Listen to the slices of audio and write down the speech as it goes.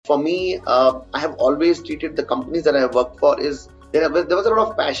For me, I have always treated the companies that I have worked for is there was a lot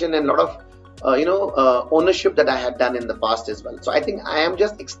of passion and a lot of ownership that I had done in the past as well. So I think I am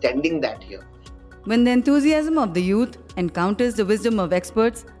just extending that here. When the enthusiasm of the youth encounters the wisdom of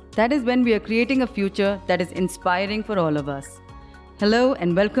experts, that is when we are creating a future that is inspiring for all of us. Hello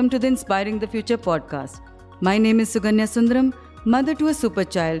and welcome to the Inspiring the Future podcast. My name is Suganya Sundaram, mother to a super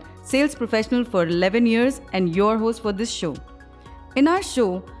child, sales professional for 11 years and your host for this show. In our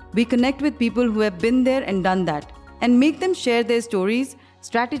show, we connect with people who have been there and done that and make them share their stories,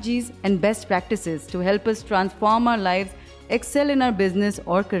 strategies and best practices to help us transform our lives, excel in our business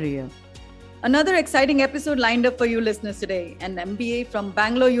or career. Another exciting episode lined up for you listeners today. An MBA from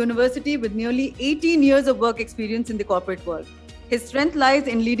Bangalore University with nearly 18 years of work experience in the corporate world. His strength lies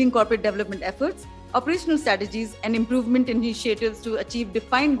in leading corporate development efforts, operational strategies, and improvement initiatives to achieve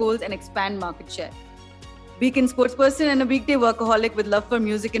defined goals and expand market share. Weekend sports person and a weekday workaholic with love for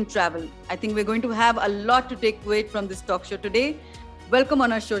music and travel. I think we're going to have a lot to take away from this talk show today. Welcome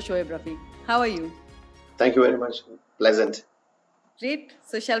on our show, Shoiab Rafi. How are you? Thank you very much. Pleasant. Great.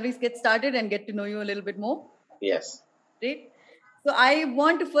 So shall we get started and get to know you a little bit more? Yes. Great. So I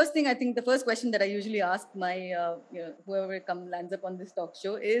want to the first question that I usually ask my whoever lands up on this talk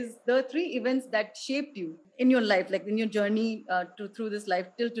show is the three events that shaped you in your life, like in your journey through this life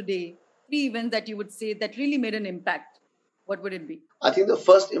till today. Three events that you would say that really made an impact. What would it be? I think the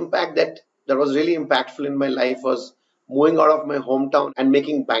first impact that was really impactful in my life was moving out of my hometown and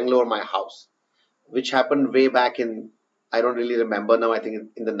making Bangalore my house, which happened way back in, I don't really remember now, I think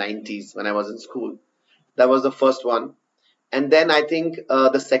in the 90s when I was in school. That was the first one. And then I think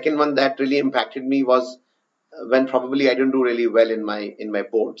the second one that really impacted me was when probably I didn't do really well in my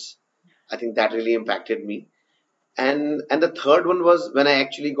boards. I think that really impacted me. And the third one was when I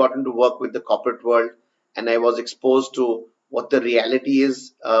actually got into work with the corporate world and I was exposed to what the reality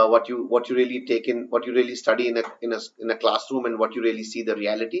is, what you really take in, what you really study in a classroom, and what you really see the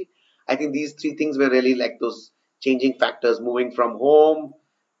reality. I think these three things were really like those changing factors, moving from home,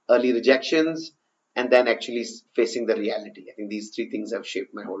 early rejections, and then actually facing the reality. I think these three things have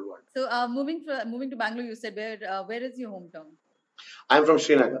shaped my whole world. So moving to Bangalore, you said where is your hometown? I'm from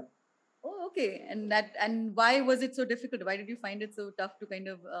Srinagar. Oh, okay. And why was it so difficult? Why did you find it so tough to kind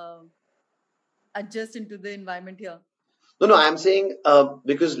of adjust into the environment here? No, I'm saying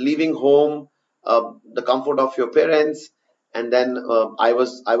because leaving home, the comfort of your parents, and then I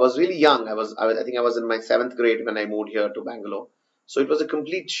was really young. I think I was in my seventh grade when I moved here to Bangalore. So it was a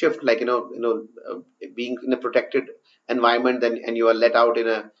complete shift, like being in a protected environment, then and you are let out in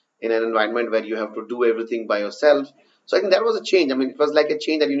an environment where you have to do everything by yourself. So I think that was a change. I mean, it was like a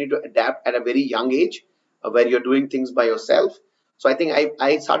change that you need to adapt at a very young age, where you're doing things by yourself. So I think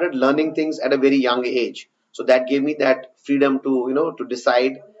I started learning things at a very young age. So that gave me that freedom to to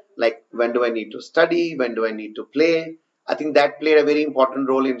decide, like, when do I need to study, when do I need to play. I think that played a very important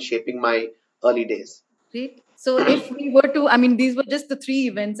role in shaping my early days. Great. So if we were to, I mean, these were just the three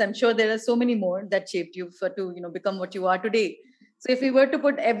events. I'm sure there are so many more that shaped you for to become what you are today. So if we were to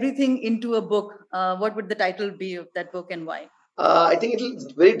put everything into a book, what would the title be of that book and why? I think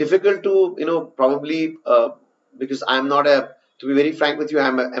it's very difficult to, probably because I'm not to be very frank with you,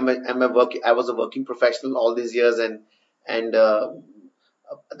 I was a working professional all these years, and I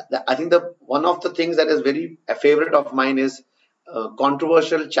think the one of the things that is very a favorite of mine is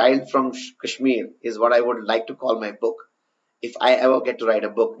controversial child from Kashmir is what I would like to call my book if I ever get to write a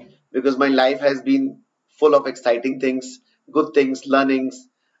book, because my life has been full of exciting things, good things, learnings,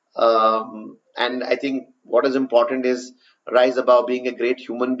 and I think what is important is rise above being a great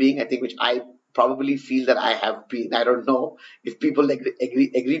human being. I think which I probably feel that I have been. I don't know if people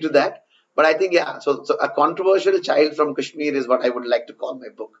agree to that, but I think yeah. So a controversial child from Kashmir is what I would like to call my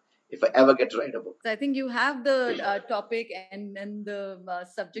book if I ever get to write a book. So I think you have the topic and the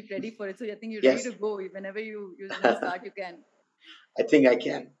subject ready for it. So I think you're Yes, ready to go. Whenever you start, you can. I think I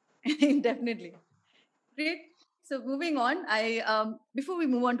can. Definitely. Great. So moving on, I before we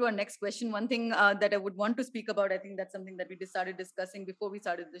move on to our next question, one thing that I would want to speak about, I think that's something that we just started discussing before we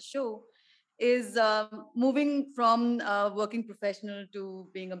started the show, is moving from working professional to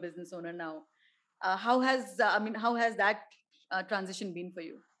being a business owner now. How has that transition been for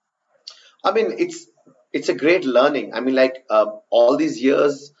you? I mean, it's a great learning. I mean, like all these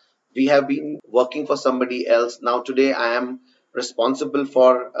years we have been working for somebody else. Now today I am responsible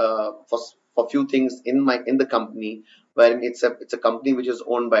for few things in the company, wherein it's a company which is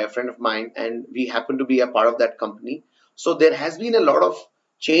owned by a friend of mine, and we happen to be a part of that company. So there has been a lot of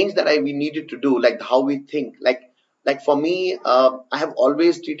change that we needed to do, like how we think. Like for me, I have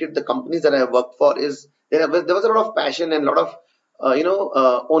always treated the companies that I have worked for is there was a lot of passion and a lot of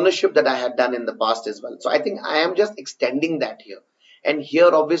ownership that I had done in the past as well. So I think I am just extending that here. And here,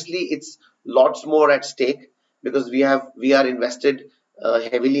 obviously, it's lots more at stake because we are invested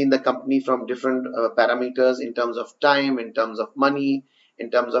heavily in the company from different parameters in terms of time, in terms of money, in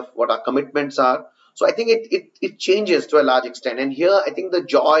terms of what our commitments are. So I think it changes to a large extent. And here, I think the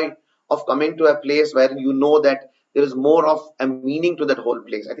joy of coming to a place where you know that there is more of a meaning to that whole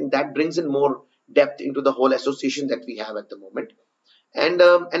place. I think that brings in more depth into the whole association that we have at the moment. And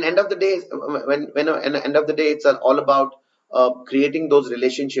end of the day, when and end of the day, it's all about creating those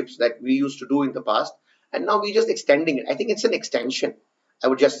relationships that we used to do in the past, and now we're just extending it. I think it's an extension, I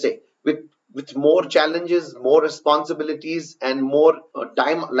would just say, with more challenges, more responsibilities, and more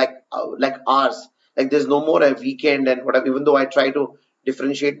time, like ours. Like there's no more a weekend and whatever. Even though I try to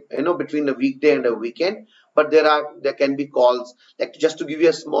differentiate, between a weekday and a weekend, but there can be calls. Like just to give you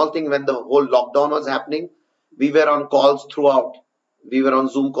a small thing, when the whole lockdown was happening, we were on calls throughout. We were on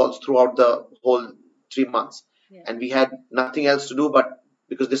Zoom calls throughout the whole 3 months, Yeah. and we had nothing else to do. But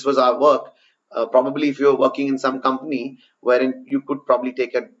because this was our work, probably if you were working in some company wherein you could probably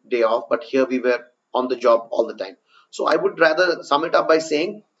take a day off, but here we were on the job all the time. So I would rather sum it up by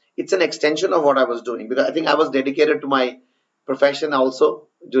saying it's an extension of what I was doing, because I think I was dedicated to my profession also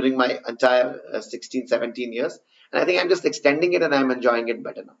during my entire 16, 17 years. And I think I'm just extending it and I'm enjoying it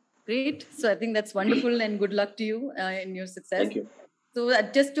better now. Great. So I think that's wonderful and good luck to you in your success. Thank you. So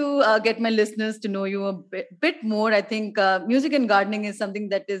just to get my listeners to know you a bit more, I think music and gardening is something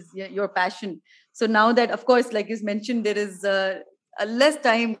that is your passion. So now that, of course, like you mentioned, there is a less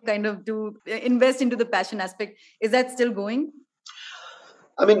time kind of to invest into the passion aspect. Is that still going?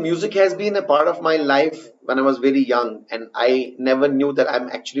 I mean, music has been a part of my life when I was very young, and I never knew that I'm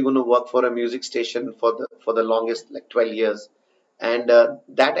actually going to work for a music station for the longest, like 12 years, and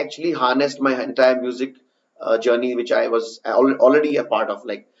that actually harnessed my entire music journey, which I was already a part of.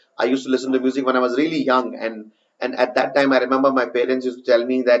 Like I used to listen to music when I was really young, and at that time, I remember my parents used to tell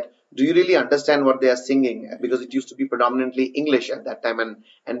me that, "Do you really understand what they are singing?" Because it used to be predominantly English at that time,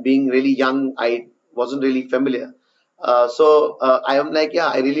 and being really young, I wasn't really familiar. So I am like, yeah,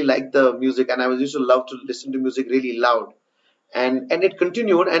 I really like the music, and I was used to love to listen to music really loud, and it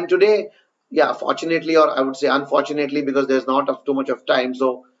continued. And today, yeah, fortunately, or I would say unfortunately, because there's not too much of time.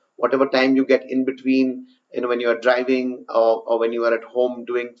 So whatever time you get in between, when you are driving, or when you are at home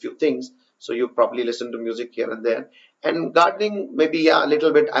doing few things, so you probably listen to music here and there. And gardening, maybe, yeah, a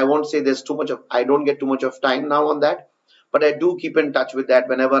little bit. I won't say there's too much of. I don't get too much of time now on that, but I do keep in touch with that.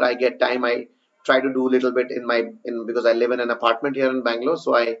 Whenever I get time, I try to do a little bit in because I live in an apartment here in Bangalore,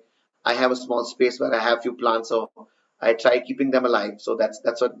 so I have a small space where I have few plants, so I try keeping them alive. So that's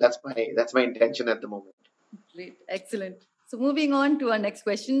my intention at the moment. Great, excellent. So moving on to our next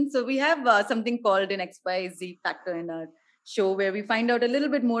question. So we have something called an XYZ factor in our show, where we find out a little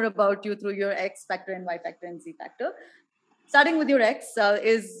bit more about you through your X factor and Y factor and Z factor. Starting with your X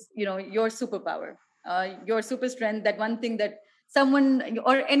is your superpower, your super strength, that one thing that someone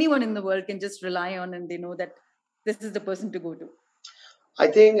or anyone in the world can just rely on, and they know that this is the person to go to. I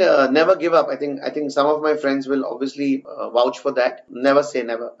think never give up. I think some of my friends will obviously vouch for that. Never say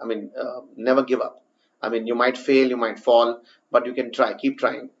never. I mean, never give up. I mean, you might fail, you might fall, but you can try. Keep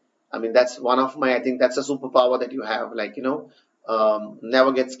trying. I mean, that's one of my. I think that's a superpower that you have. Like,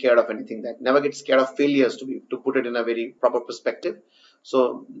 never get scared of anything. That never get scared of failures. To put it in a very proper perspective.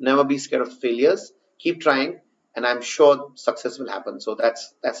 So never be scared of failures. Keep trying, and I'm sure success will happen. So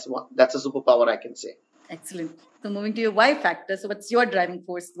that's a superpower I can say. Excellent. So moving to your Y factor. So what's your driving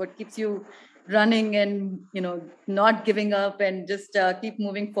force? What keeps you running and not giving up and just keep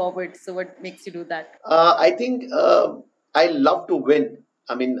moving forward? So what makes you do that? I think I love to win.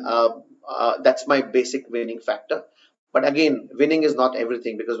 I mean, that's my basic winning factor. But again, winning is not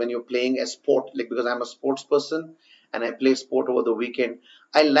everything, because when you're playing a sport, like because I'm a sports person and I play sport over the weekend,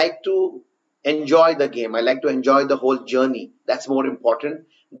 I like to enjoy the game. I like to enjoy the whole journey. That's more important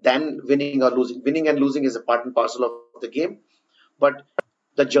than winning or losing. Winning and losing is a part and parcel of the game. But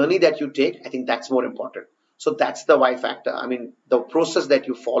the journey that you take, I think that's more important. So that's the why factor. I mean, the process that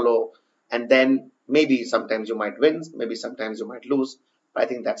you follow, and then maybe sometimes you might win, maybe sometimes you might lose, but I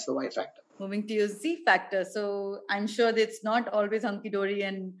think that's the why factor. Moving to your Z factor. So I'm sure that it's not always hunky dory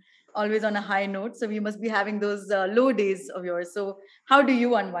and always on a high note. So you must be having those low days of yours. So how do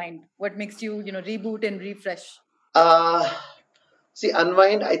you unwind? What makes you, reboot and refresh? uh See,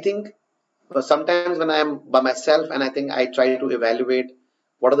 unwind, I think sometimes when I'm by myself, and I think I try to evaluate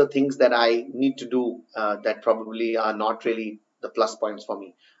what are the things that I need to do that probably are not really the plus points for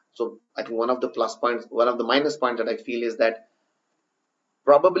me. So I think one of the minus points that I feel is that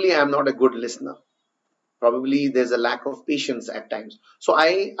probably I'm not a good listener. Probably there's a lack of patience at times. So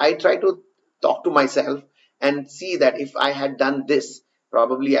I try to talk to myself and see that if I had done this,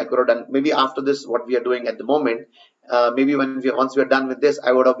 probably I could have done, maybe after this what we are doing at the moment, maybe once we are done with this,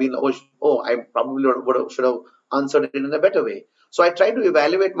 I would have been, I probably should have answered it in a better way. So I try to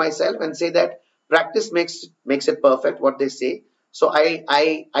evaluate myself and say that practice makes it perfect, what they say. So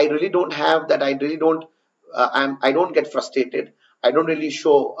I really don't have that. I really don't I don't get frustrated. I don't really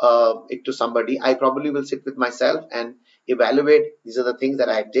show it to somebody. I probably will sit with myself and evaluate. These are the things that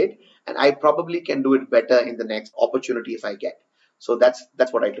I did, and I probably can do it better in the next opportunity if I get. So that's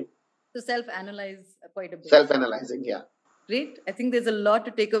what I do. So self-analyze quite a bit. Self-analyzing, yeah. Great. I think there's a lot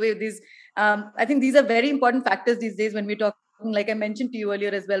to take away with these. I think these are very important factors these days when we're talking. Like I mentioned to you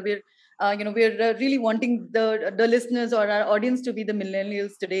earlier as well, we're really wanting the listeners or our audience to be the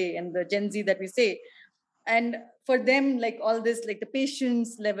millennials today and the Gen Z that we say. And for them, like all this, like the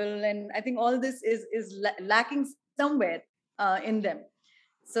patience level, and I think all this is lacking somewhere in them.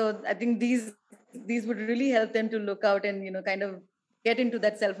 So I think these would really help them to look out and kind of get into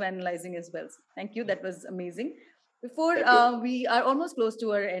that self-analyzing as well. So thank you, that was amazing. Before we are almost close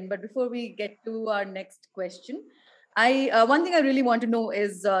to our end, but before we get to our next question, I one thing I really want to know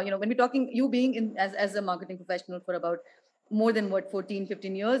is when we're talking, you being in as a marketing professional for about more than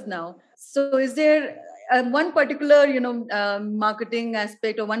 14-15 years now, so is there one particular marketing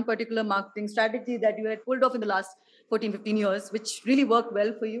aspect or one particular marketing strategy that you had pulled off in the last 14-15 years which really worked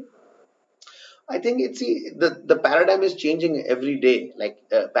well for you? I think the paradigm is changing every day. Like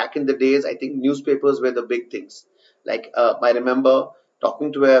back in the days, I think newspapers were the big things. Like I remember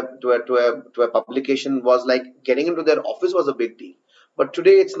talking to a publication was like getting into their office was a big deal. But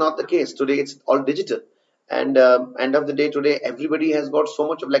today it's not the case. Today it's all digital. And end of the day, today everybody has got so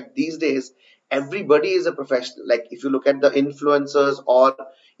much of, like, these days everybody is a professional. Like if you look at the influencers, or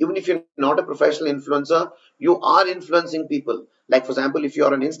even if you're not a professional influencer, you are influencing people. Like for example, if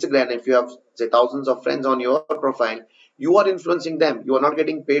you're on Instagram, if you have say thousands of friends on your profile, you are influencing them. You are not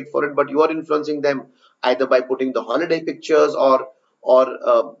getting paid for it, but you are influencing them either by putting the holiday pictures, or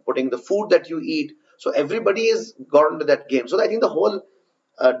putting the food that you eat. So everybody is got into that game. So I think the whole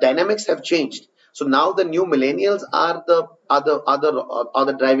dynamics have changed. So now the new millennials are the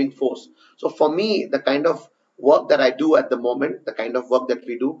other driving force. So for me, the kind of work that I do at the moment, the kind of work that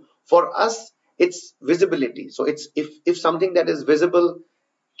we do, for us, it's visibility. So it's if something that is visible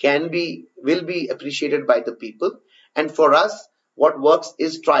will be appreciated by the people. And for us, what works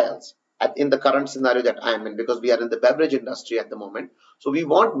is trials in the current scenario that I am in, because we are in the beverage industry at the moment. So we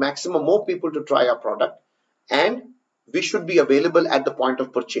want maximum more people to try our product, and we should be available at the point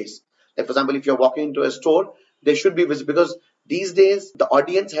of purchase. Like for example, if you're walking into a store, they should be visible, because these days the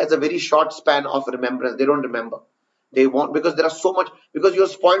audience has a very short span of remembrance. They don't remember. They want, because there are so much, because you're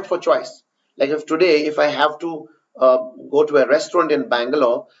spoiled for choice. Like if today, if I have to go to a restaurant in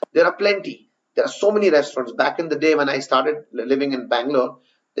Bangalore, there are plenty. There are so many restaurants. Back in the day when I started living in Bangalore,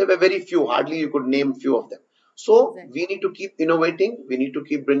 there were very few. Hardly you could name few of them. So we need to keep innovating. We need to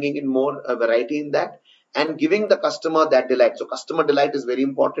keep bringing in more variety in that, and giving the customer that delight. So customer delight is very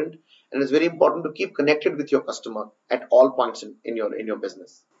important, and it's very important to keep connected with your customer at all points in your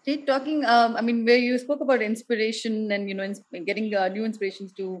business. Talking, I mean, where you spoke about inspiration and getting new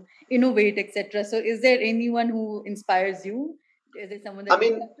inspirations to innovate, etc. So, is there anyone who inspires you? Is there someone that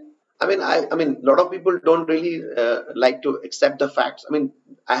I mean, a lot of people don't really like to accept the facts. I mean,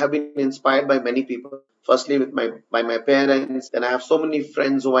 I have been inspired by many people. Firstly, with my parents, and I have so many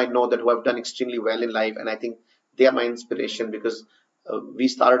friends who I know that who have done extremely well in life, and I think they are my inspiration, because we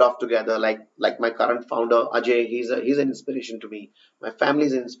started off together. Like my current founder Ajay, he's an inspiration to me. My family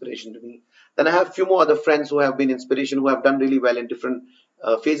is an inspiration to me. Then I have few more other friends who have been inspiration, who have done really well in different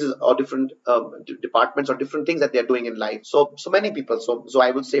phases, or different departments, or different things that they're doing in life. So many people. So I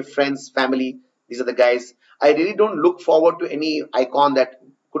would say friends, family. These are the guys. I really don't look forward to any icon that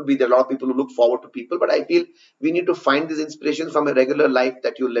could be. There are a lot of people who look forward to people, but I feel we need to find these inspirations from a regular life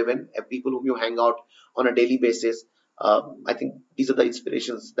that you live in, people whom you hang out on a daily basis. I think these are the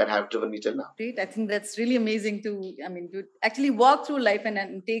inspirations that have driven me till now. Great. I think that's really amazing to actually walk through life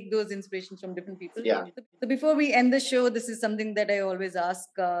and take those inspirations from different people. Yeah. So before we end the show, this is something that I always ask,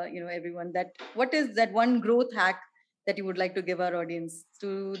 everyone, that what is that one growth hack that you would like to give our audience,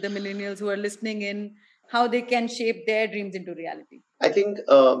 to the millennials who are listening in, how they can shape their dreams into reality? I think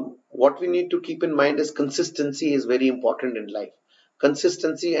what we need to keep in mind is consistency is very important in life.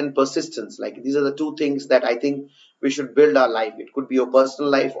 Consistency and persistence, like these are the two things that I think we should build our life. It could be your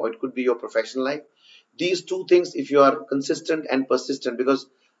personal life, or it could be your professional life. These two things, if you are consistent and persistent, because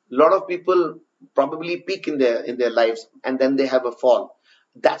a lot of people probably peak in their lives and then they have a fall.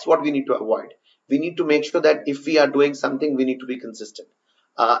 That's what we need to avoid. we need to make sure that if we are doing something, we need to be consistent.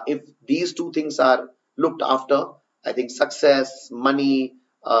 If these two things are looked after, I think success, money,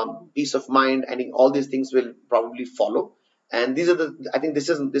 peace of mind, I think all these things will probably follow. And these are the, I think this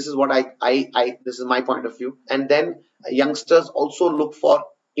is what I this is my point of view. And then youngsters also look for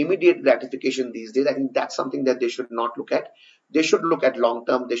immediate gratification these days. I think that's something that they should not look at. They should look at long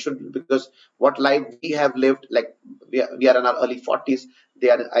term. They should, because what life we have lived, like we are in our early 40s, they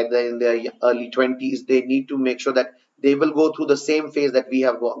are either in their early 20s. They need to make sure that they will go through the same phase that we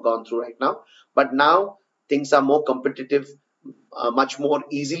have gone through right now. But now things are more competitive, much more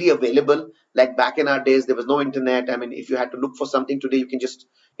easily available. Like back in our days, there was no internet. I mean, if you had to look for something today, you can just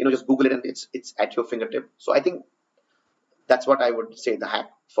just Google it and it's at your fingertip. So I think that's what I would say the hack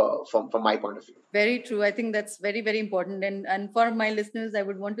for from my point of view. Very true. I think that's very, very important. And for my listeners, I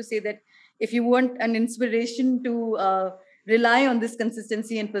would want to say that if you want an inspiration to rely on this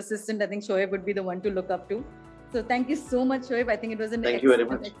consistency and persistent, I think Shoaib would be the one to look up to. So thank you so much, Shoaib. I think it was an Thank you very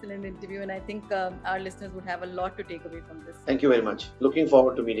much. excellent interview, and I think our listeners would have a lot to take away from this. Thank you very much. Looking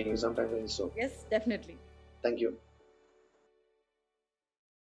forward to meeting you sometime very soon. Yes, definitely. Thank you.